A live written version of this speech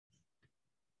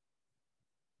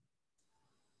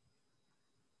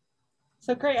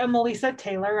So great. I'm Melissa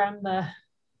Taylor. I'm the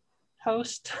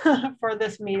host for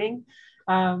this meeting.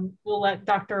 We'll let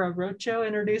Dr. Arocho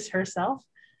introduce herself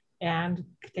and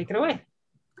take it away.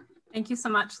 Thank you so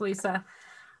much, Lisa.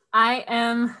 I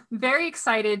am very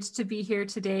excited to be here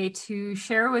today to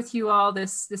share with you all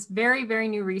this very, very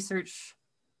new research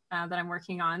that I'm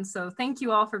working on. So thank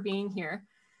you all for being here.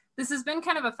 This has been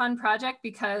kind of a fun project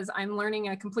because I'm learning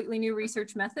a completely new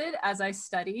research method as I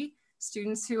study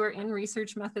students who are in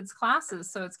research methods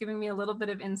classes. So it's giving me a little bit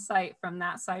of insight from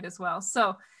that side as well.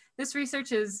 So this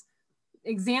research is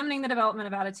examining the development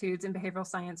of attitudes in behavioral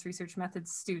science research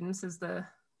methods students is the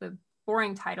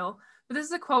boring title. But this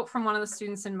is a quote from one of the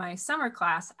students in my summer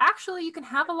class. Actually, you can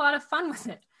have a lot of fun with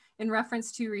it in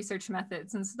reference to research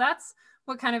methods. And so that's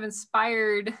what kind of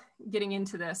inspired getting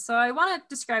into this. So I want to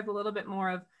describe a little bit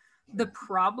more of the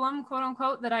problem, quote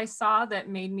unquote, that I saw that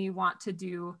made me want to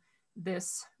do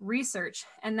this research.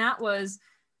 And that was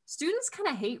students kind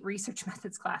of hate research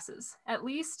methods classes, at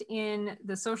least in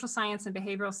the social science and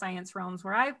behavioral science realms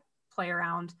where I play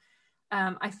around.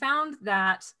 I found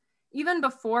that even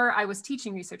before I was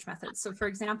teaching research methods. So for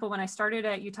example, when I started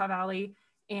at Utah Valley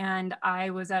and I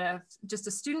was at just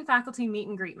a student faculty meet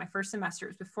and greet my first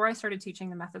semesters before I started teaching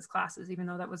the methods classes, even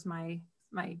though that was my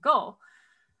goal.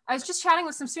 I was just chatting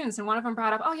with some students and one of them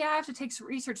brought up, oh yeah, I have to take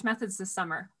research methods this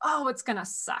summer. Oh, it's gonna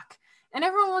suck. And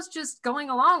everyone was just going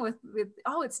along with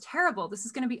oh, it's terrible. This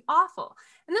is gonna be awful.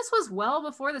 And this was well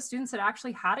before the students had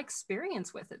actually had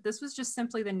experience with it. This was just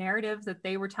simply the narrative that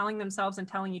they were telling themselves and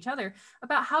telling each other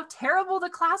about how terrible the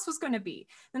class was gonna be.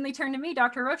 Then they turned to me,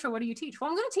 Dr. Arocho, what do you teach? Well,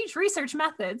 I'm gonna teach research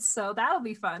methods, so that'll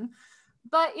be fun.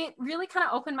 But it really kind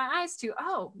of opened my eyes to,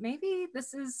 oh, maybe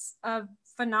this is a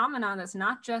phenomenon that's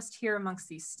not just here amongst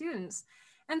these students.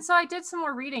 And so I did some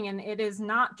more reading, and it is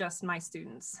not just my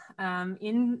students.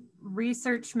 In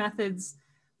research methods,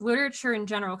 literature in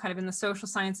general, kind of in the social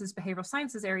sciences, behavioral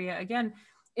sciences area, again,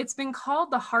 it's been called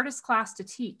the hardest class to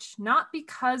teach, not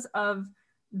because of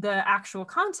the actual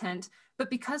content, but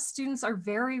because students are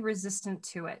very resistant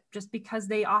to it, just because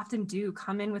they often do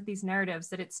come in with these narratives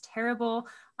that it's terrible,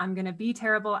 I'm gonna be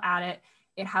terrible at it,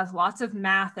 it has lots of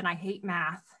math and I hate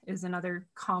math is another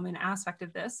common aspect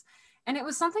of this. And it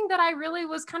was something that I really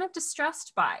was kind of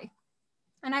distressed by.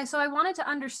 And so I wanted to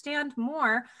understand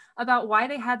more about why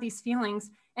they had these feelings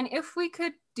and if we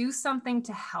could do something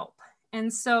to help.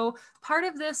 And so part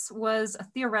of this was a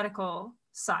theoretical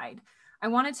side. I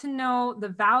wanted to know the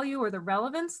value or the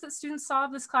relevance that students saw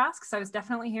of this class, because I was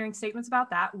definitely hearing statements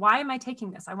about that. Why am I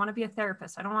taking this? I want to be a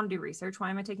therapist. I don't want to do research. Why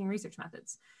am I taking research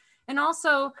methods? And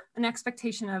also an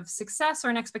expectation of success or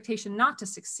an expectation not to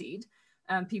succeed.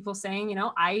 People saying, you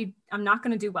know, I'm not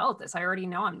going to do well at this. I already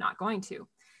know I'm not going to.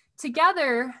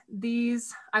 Together,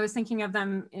 I was thinking of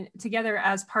them together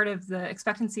as part of the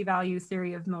expectancy value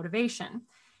theory of motivation.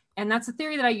 And that's a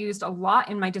theory that I used a lot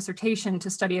in my dissertation to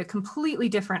study a completely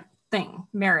different thing,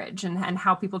 marriage and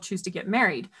how people choose to get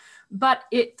married. But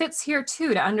it fits here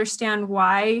too, to understand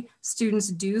why students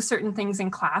do certain things in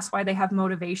class, why they have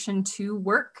motivation to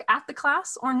work at the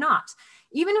class or not.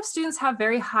 Even if students have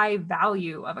very high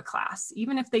value of a class,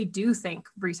 even if they do think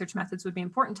research methods would be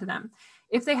important to them,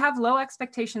 if they have low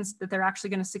expectations that they're actually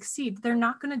going to succeed, they're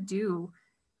not going to do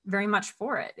very much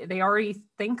for it. They already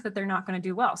think that they're not going to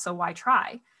do well, so why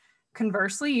try?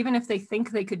 Conversely, even if they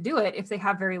think they could do it, if they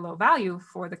have very low value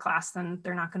for the class, then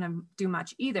they're not going to do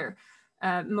much either.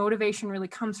 Motivation really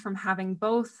comes from having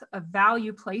both a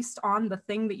value placed on the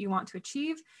thing that you want to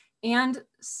achieve and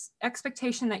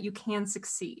expectation that you can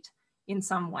succeed in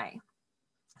some way.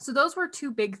 So those were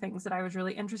two big things that I was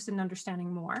really interested in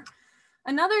understanding more.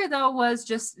 Another, though, was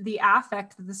just the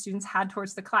affect that the students had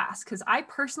towards the class, because I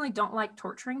personally don't like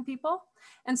torturing people.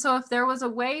 And so if there was a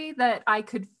way that I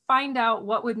could find out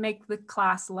what would make the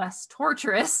class less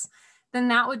torturous, then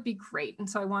that would be great. And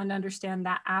so I wanted to understand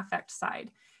that affect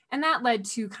side. And that led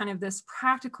to kind of this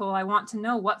practical, I want to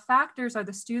know what factors are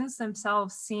the students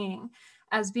themselves seeing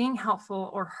as being helpful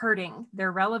or hurting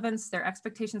their relevance, their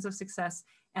expectations of success,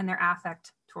 and their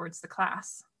affect towards the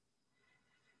class.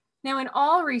 Now, in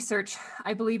all research,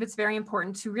 I believe it's very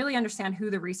important to really understand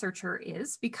who the researcher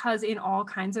is, because in all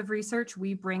kinds of research,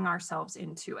 we bring ourselves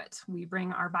into it. We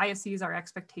bring our biases, our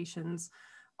expectations,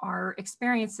 our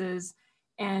experiences,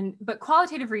 but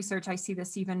qualitative research, I see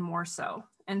this even more so.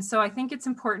 And so I think it's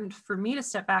important for me to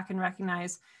step back and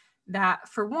recognize that,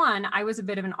 for one, I was a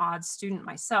bit of an odd student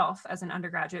myself as an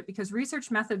undergraduate, because research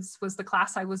methods was the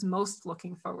class I was most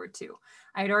looking forward to.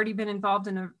 I had already been involved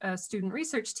in a student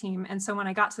research team. And so when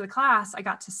I got to the class, I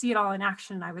got to see it all in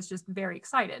action. I was just very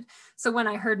excited. So when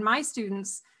I heard my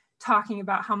students talking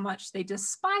about how much they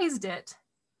despised it,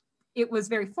 it was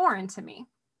very foreign to me.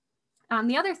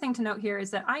 The other thing to note here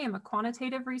is that I am a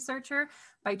quantitative researcher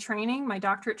by training. My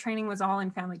doctorate training was all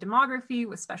in family demography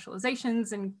with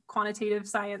specializations in quantitative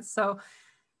science. So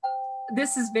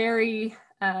this is very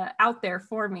out there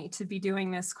for me to be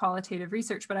doing this qualitative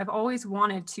research, but I've always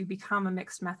wanted to become a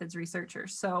mixed methods researcher.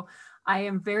 So I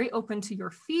am very open to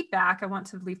your feedback. I want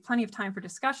to leave plenty of time for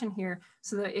discussion here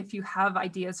so that if you have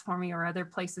ideas for me or other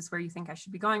places where you think I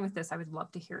should be going with this, I would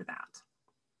love to hear that.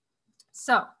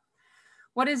 So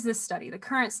what is this study? The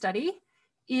current study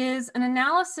is an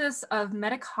analysis of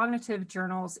metacognitive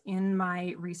journals in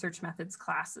my research methods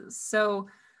classes. So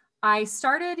I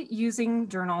started using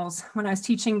journals when I was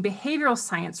teaching behavioral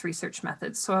science research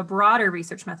methods, so a broader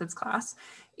research methods class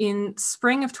in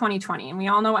spring of 2020, and we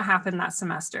all know what happened that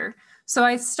semester. So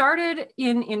I started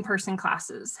in in-person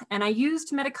classes and I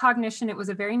used metacognition. It was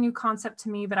a very new concept to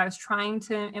me, but I was trying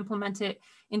to implement it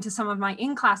into some of my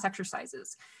in-class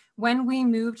exercises. When we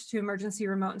moved to emergency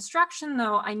remote instruction,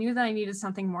 though, I knew that I needed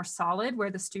something more solid where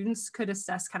the students could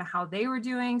assess kind of how they were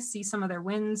doing, see some of their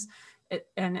wins,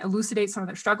 and elucidate some of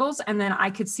their struggles. And then I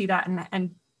could see that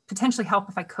and potentially help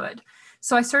if I could.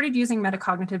 So I started using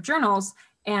metacognitive journals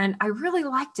and I really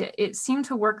liked it. It seemed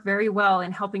to work very well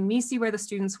in helping me see where the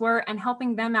students were and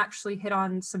helping them actually hit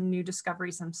on some new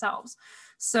discoveries themselves.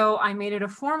 So I made it a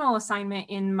formal assignment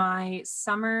in my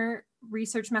summer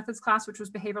research methods class, which was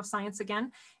behavioral science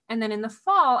again. And then in the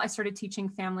fall, I started teaching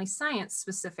family science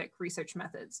specific research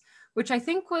methods, which I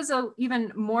think was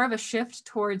even more of a shift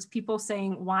towards people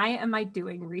saying, why am I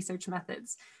doing research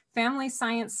methods? Family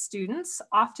science students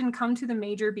often come to the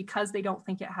major because they don't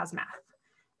think it has math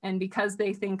and because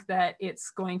they think that it's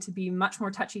going to be much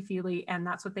more touchy-feely, and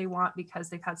that's what they want because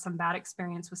they've had some bad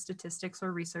experience with statistics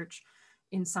or research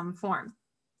in some form.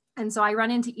 And so I run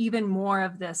into even more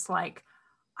of this, like,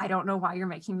 I don't know why you're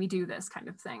making me do this kind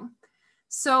of thing.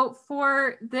 So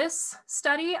for this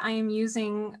study, I'm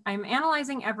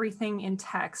analyzing everything in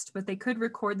text, but they could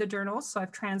record the journals. So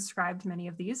I've transcribed many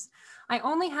of these. I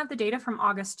only have the data from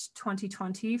August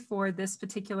 2020 for this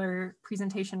particular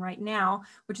presentation right now,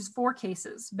 which is 4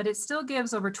 cases, but it still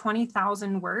gives over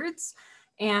 20,000 words.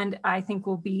 And I think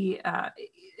will be,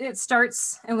 it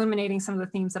starts illuminating some of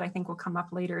the themes that I think will come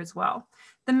up later as well.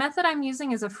 The method I'm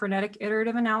using is a phronetic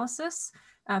iterative analysis,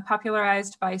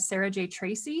 popularized by Sarah J.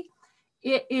 Tracy.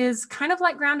 It is kind of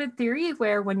like grounded theory,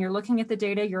 where when you're looking at the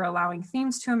data, you're allowing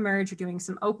themes to emerge, you're doing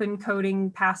some open coding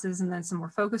passes and then some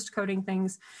more focused coding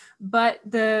things. But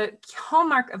the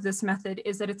hallmark of this method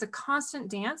is that it's a constant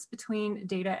dance between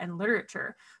data and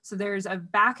literature. So there's a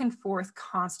back and forth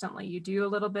constantly. You do a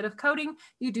little bit of coding,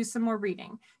 you do some more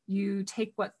reading. You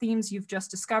take what themes you've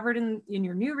just discovered in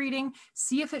your new reading,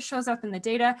 see if it shows up in the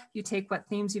data. You take what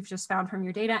themes you've just found from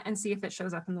your data and see if it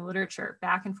shows up in the literature,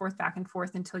 back and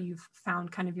forth until you've found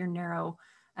kind of your narrow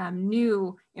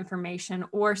new information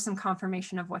or some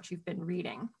confirmation of what you've been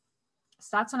reading.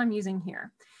 So that's what I'm using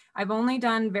here. I've only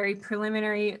done very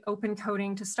preliminary open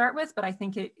coding to start with, but I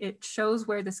think it shows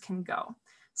where this can go.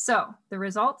 So the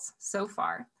results so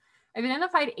far. I've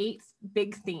identified 8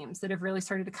 big themes that have really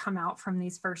started to come out from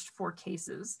these first 4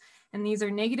 cases. And these are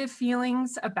negative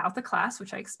feelings about the class,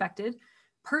 which I expected,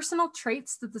 personal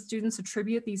traits that the students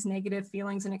attribute these negative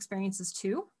feelings and experiences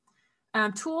to,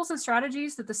 tools and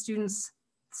strategies that the students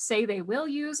say they will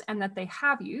use and that they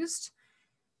have used,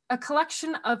 a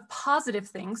collection of positive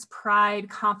things, pride,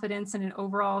 confidence, and an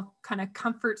overall kind of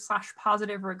comfort /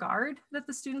 positive regard that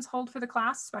the students hold for the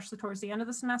class, especially towards the end of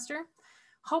the semester,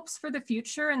 hopes for the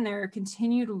future and their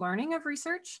continued learning of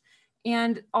research.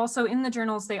 And also in the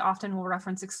journals, they often will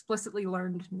reference explicitly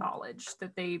learned knowledge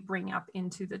that they bring up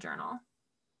into the journal.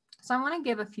 So I want to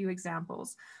give a few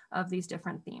examples of these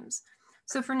different themes.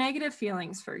 So for negative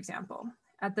feelings, for example,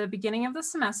 at the beginning of the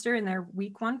semester in their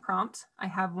week 1 prompt, I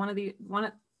have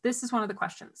this is one of the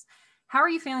questions. How are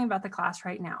you feeling about the class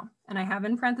right now? And I have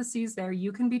in parentheses there,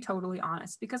 you can be totally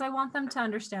honest, because I want them to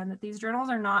understand that these journals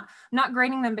are not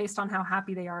grading them based on how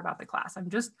happy they are about the class.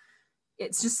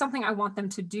 It's just something I want them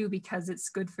to do because it's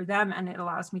good for them and it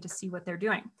allows me to see what they're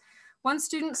doing. One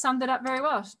student summed it up very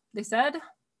well. They said,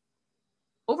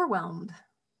 overwhelmed,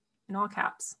 in all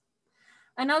caps.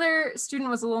 Another student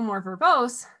was a little more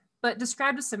verbose, but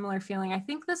described a similar feeling. I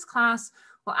think this class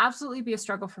will absolutely be a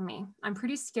struggle for me. I'm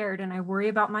pretty scared and I worry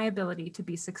about my ability to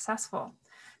be successful.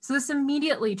 So this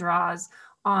immediately draws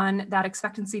on that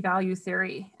expectancy value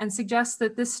theory and suggests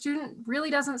that this student really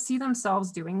doesn't see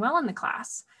themselves doing well in the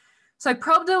class. So I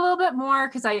probed it a little bit more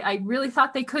because I really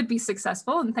thought they could be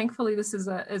successful, and thankfully this is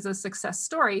a success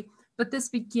story, but this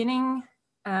beginning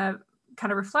kind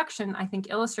of reflection I think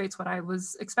illustrates what I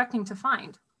was expecting to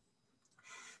find.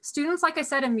 Students, like I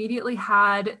said, immediately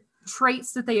had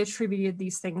traits that they attributed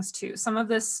these things to. Some of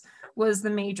this was the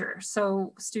major.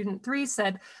 So student 3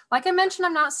 said, like I mentioned,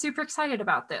 I'm not super excited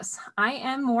about this. I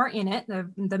am more in it,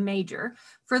 the major,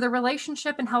 for the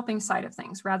relationship and helping side of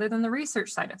things rather than the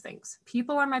research side of things.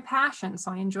 People are my passion,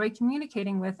 so I enjoy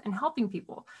communicating with and helping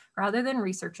people rather than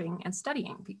researching and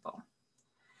studying people.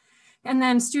 And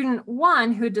then student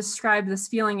 1, who had described this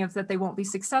feeling of that they won't be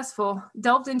successful,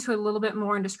 delved into a little bit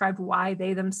more and described why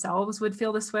they themselves would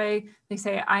feel this way. They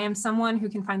say, I am someone who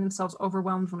can find themselves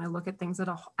overwhelmed when I look at things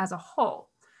as a whole,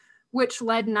 which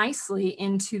led nicely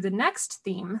into the next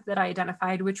theme that I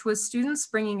identified, which was students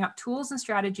bringing up tools and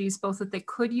strategies, both that they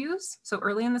could use. So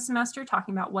early in the semester,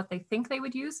 talking about what they think they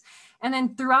would use, and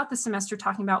then throughout the semester,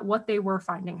 talking about what they were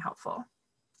finding helpful.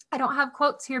 I don't have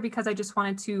quotes here because I just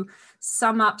wanted to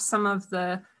sum up some of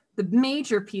the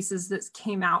major pieces that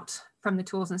came out from the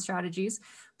tools and strategies,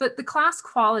 but the class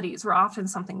qualities were often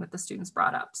something that the students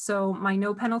brought up. So my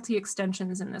no penalty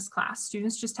extensions in this class,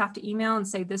 students just have to email and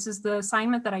say, this is the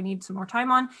assignment that I need some more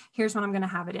time on, here's when I'm going to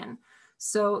have it in.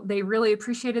 So they really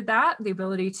appreciated that, the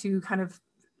ability to kind of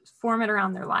form it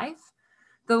around their life.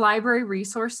 The library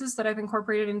resources that I've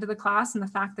incorporated into the class, and the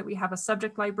fact that we have a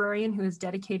subject librarian who is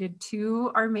dedicated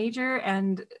to our major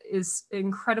and is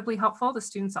incredibly helpful. The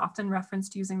students often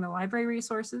referenced using the library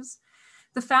resources.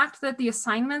 The fact that the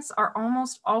assignments are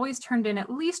almost always turned in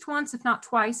at least once, if not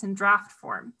twice, in draft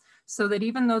form. So that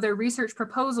even though their research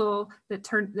proposal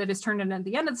that is turned in at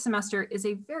the end of the semester is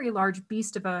a very large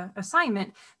beast of an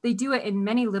assignment, they do it in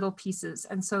many little pieces.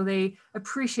 And so they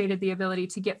appreciated the ability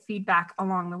to get feedback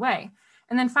along the way.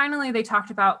 And then finally, they talked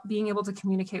about being able to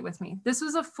communicate with me. This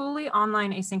was a fully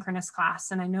online asynchronous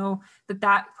class, and I know that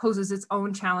that poses its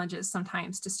own challenges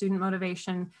sometimes to student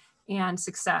motivation and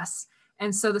success.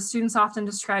 And so the students often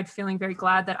described feeling very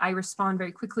glad that I respond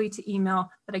very quickly to email,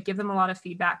 that I give them a lot of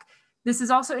feedback. This is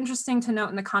also interesting to note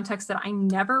in the context that I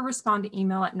never respond to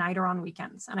email at night or on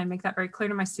weekends. And I make that very clear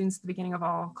to my students at the beginning of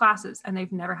all classes, and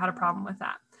they've never had a problem with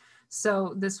that.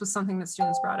 So this was something that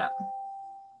students brought up.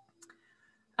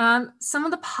 Some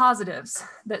of the positives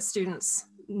that students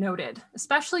noted,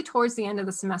 especially towards the end of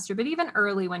the semester, but even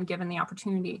early when given the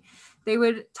opportunity, they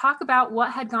would talk about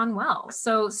what had gone well.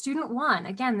 So student 1,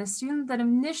 again, the student that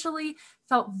initially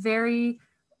felt very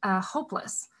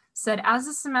hopeless, said, as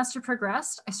the semester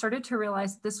progressed, I started to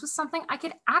realize this was something I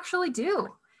could actually do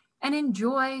and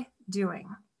enjoy doing.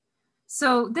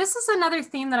 So this is another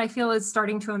theme that I feel is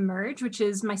starting to emerge, which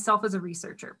is myself as a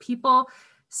researcher.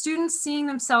 Students seeing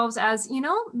themselves as, maybe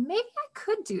I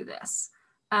could do this.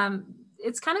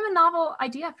 It's kind of a novel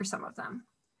idea for some of them.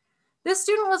 This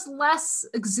student was less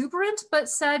exuberant, but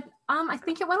said, I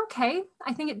think it went okay.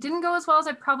 I think it didn't go as well as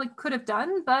I probably could have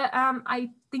done, but I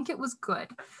think it was good.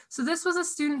 So this was a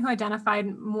student who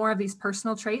identified more of these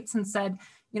personal traits and said,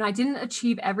 I didn't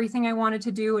achieve everything I wanted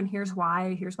to do, and here's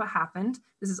why, here's what happened.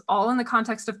 This is all in the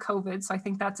context of COVID, so I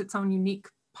think that's its own unique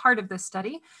part of this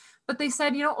study. But they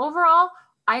said, overall,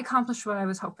 I accomplished what I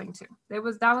was hoping to.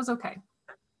 That was okay.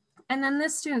 And then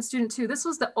this student 2, this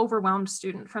was the overwhelmed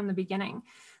student from the beginning.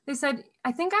 They said,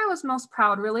 I think I was most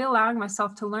proud really allowing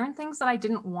myself to learn things that I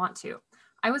didn't want to.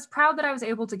 I was proud that I was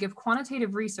able to give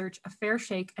quantitative research a fair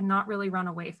shake and not really run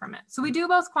away from it. So we do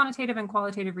both quantitative and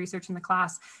qualitative research in the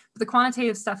class, but the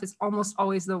quantitative stuff is almost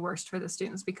always the worst for the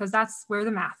students because that's where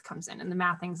the math comes in and the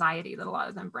math anxiety that a lot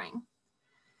of them bring.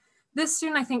 This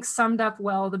student, I think, summed up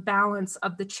well the balance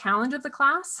of the challenge of the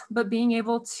class, but being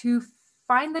able to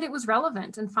find that it was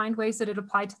relevant and find ways that it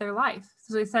applied to their life.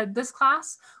 So they said, this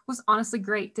class was honestly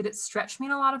great. Did it stretch me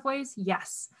in a lot of ways?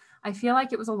 Yes. I feel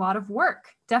like it was a lot of work.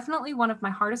 Definitely one of my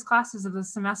hardest classes of the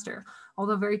semester.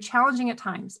 Although very challenging at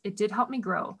times, it did help me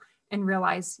grow and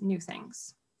realize new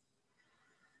things.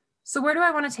 So where do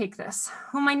I want to take this?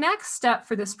 Well, my next step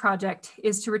for this project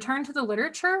is to return to the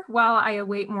literature while I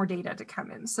await more data to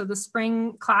come in. So the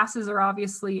spring classes are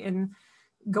obviously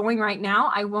going right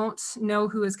now. I won't know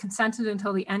who is consented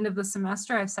until the end of the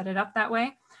semester. I've set it up that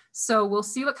way. So we'll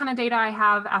see what kind of data I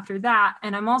have after that.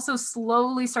 And I'm also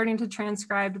slowly starting to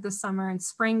transcribe the summer and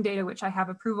spring data, which I have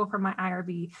approval from my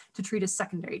IRB to treat as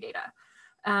secondary data.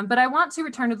 But I want to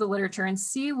return to the literature and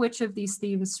see which of these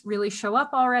themes really show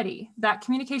up already. That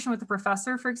communication with the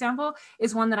professor, for example,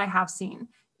 is one that I have seen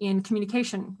in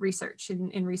communication research,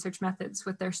 in research methods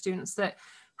with their students, that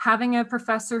having a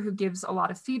professor who gives a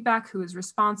lot of feedback, who is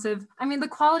responsive. I mean, the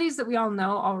qualities that we all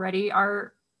know already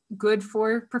are good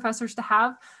for professors to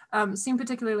have, seem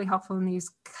particularly helpful in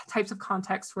these types of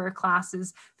contexts where a class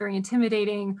is very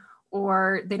intimidating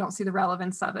or they don't see the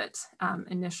relevance of it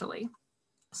initially.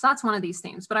 So that's one of these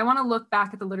themes, but I want to look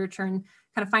back at the literature and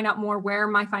kind of find out more where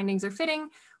my findings are fitting,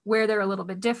 where they're a little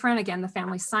bit different. Again, the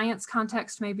family science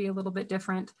context may be a little bit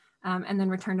different, and then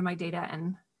return to my data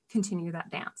and continue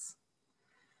that dance.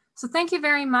 So thank you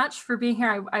very much for being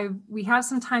here. We have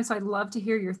some time, so I'd love to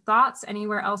hear your thoughts,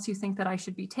 anywhere else you think that I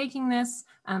should be taking this.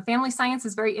 Family science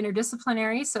is very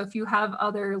interdisciplinary, so if you have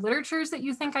other literatures that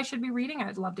you think I should be reading,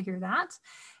 I'd love to hear that.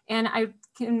 And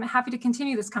I'm happy to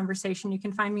continue this conversation. You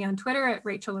can find me on Twitter at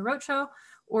Rachel Arocho,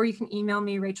 or you can email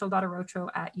me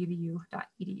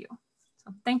rachel.arocho@uvu.edu.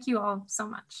 So thank you all so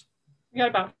much. We got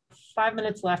about 5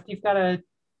 minutes left. You've got a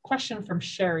question from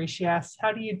Sherry. She asks,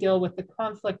 how do you deal with the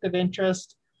conflict of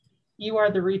interest? You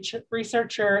are the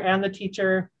researcher and the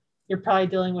teacher. You're probably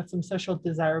dealing with some social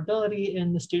desirability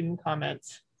in the student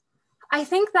comments. I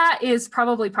think that is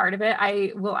probably part of it.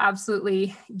 I will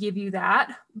absolutely give you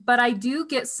that, but I do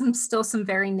get still some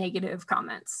very negative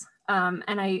comments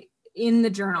in the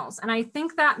journals. And I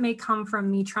think that may come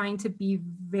from me trying to be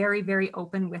very, very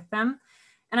open with them.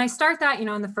 And I start that,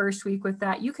 in the first week with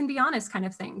that, you can be honest kind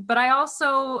of thing. But I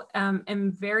also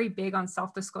am very big on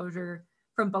self-disclosure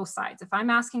from both sides. If I'm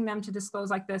asking them to disclose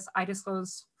like this, I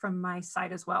disclose from my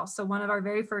side as well. So one of our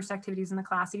very first activities in the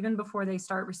class, even before they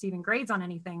start receiving grades on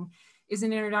anything, is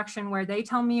an introduction where they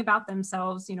tell me about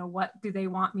themselves, what do they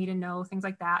want me to know, things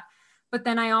like that. But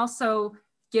then I also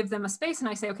give them a space and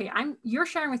I say, okay, you're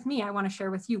sharing with me, I want to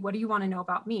share with you. What do you want to know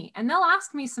about me? And they'll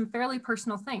ask me some fairly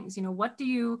personal things. What do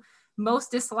you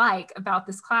most dislike about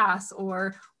this class?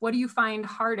 Or what do you find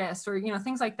hardest? Or,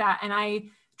 things like that. And I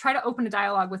try to open a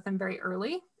dialogue with them very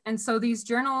early. And so these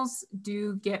journals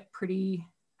do get pretty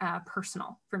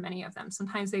personal for many of them.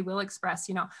 Sometimes they will express,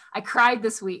 I cried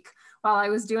this week while I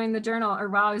was doing the journal or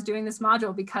while I was doing this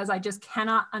module because I just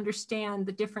cannot understand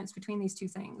the difference between these two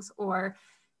things. Or,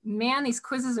 man, these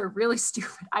quizzes are really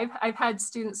stupid. I've had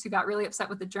students who got really upset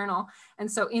with the journal.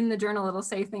 And so in the journal, it'll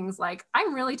say things like,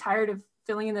 I'm really tired of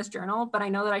filling in this journal, but I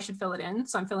know that I should fill it in.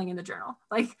 So I'm filling in the journal.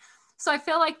 So I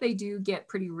feel like they do get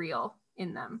pretty real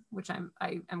in them, which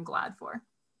I am glad for.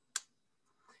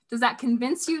 Does that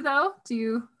convince you though? Do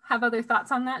you have other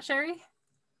thoughts on that, Sherry?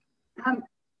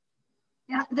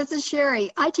 Yeah, this is Sherry.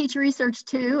 I teach research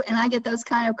too, and I get those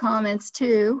kind of comments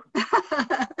too.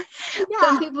 Yeah.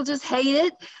 Some people just hate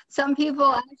it. Some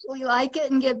people actually like it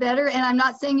and get better. And I'm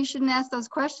not saying you shouldn't ask those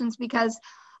questions because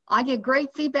I get great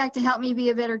feedback to help me be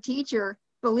a better teacher.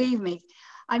 Believe me.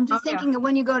 I'm just thinking that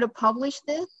when you go to publish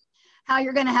this, how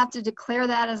you're going to have to declare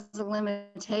that as a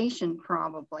limitation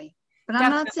probably. But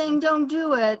I'm not saying don't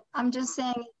do it. I'm just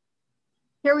saying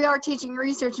here we are teaching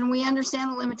research and we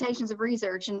understand the limitations of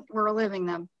research and we're living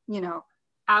them,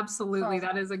 Absolutely. So,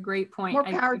 that is a great point. More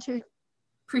power to you.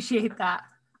 Appreciate that.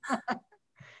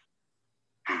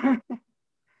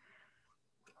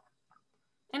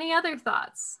 Any other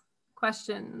thoughts,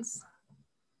 questions?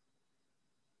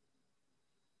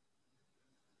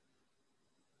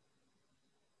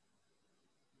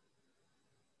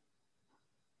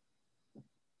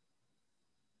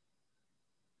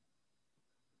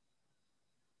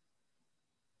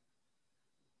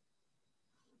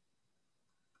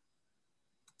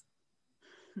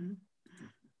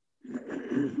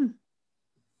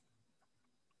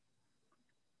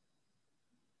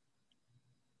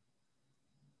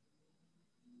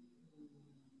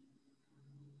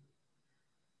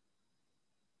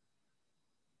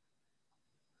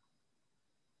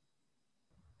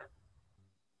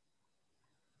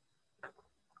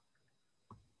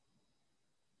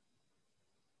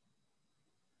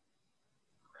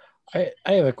 I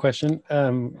have a question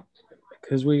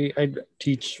because I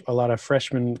teach a lot of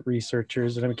freshman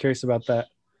researchers and I'm curious about that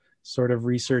sort of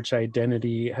research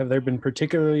identity. Have there been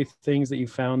particularly things that you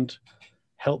found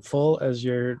helpful as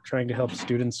you're trying to help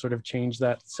students sort of change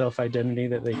that self-identity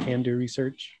that they can do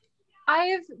research?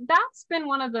 That's been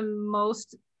one of the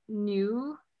most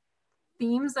new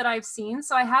themes that I've seen.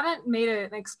 So I haven't made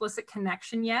an explicit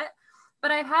connection yet,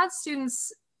 but I've had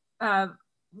students,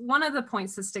 one of the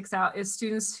points that sticks out is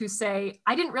students who say,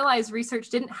 I didn't realize research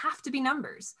didn't have to be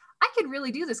numbers. I could really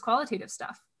do this qualitative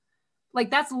stuff.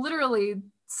 That's literally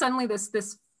suddenly this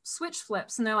switch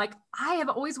flips and they're like, I have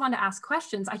always wanted to ask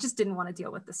questions. I just didn't want to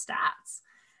deal with the stats.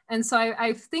 And so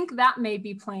I think that may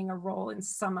be playing a role in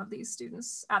some of these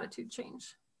students' attitude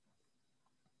change.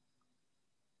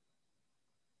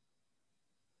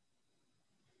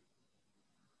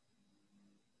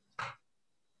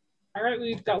 All right,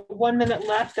 we've got 1 minute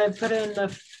left. I've put in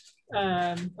the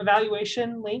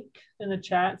evaluation link in the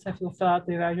chat. So if you'll fill out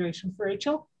the evaluation for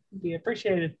Rachel, it'd be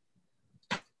appreciated.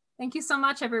 Thank you so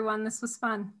much, everyone. This was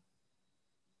fun.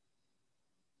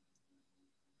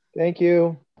 Thank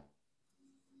you.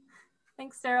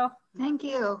 Thanks, Daryl. Thank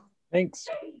you. Thanks.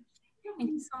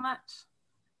 Thank you so much.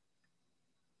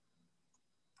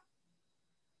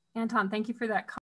 Anton, thank you for that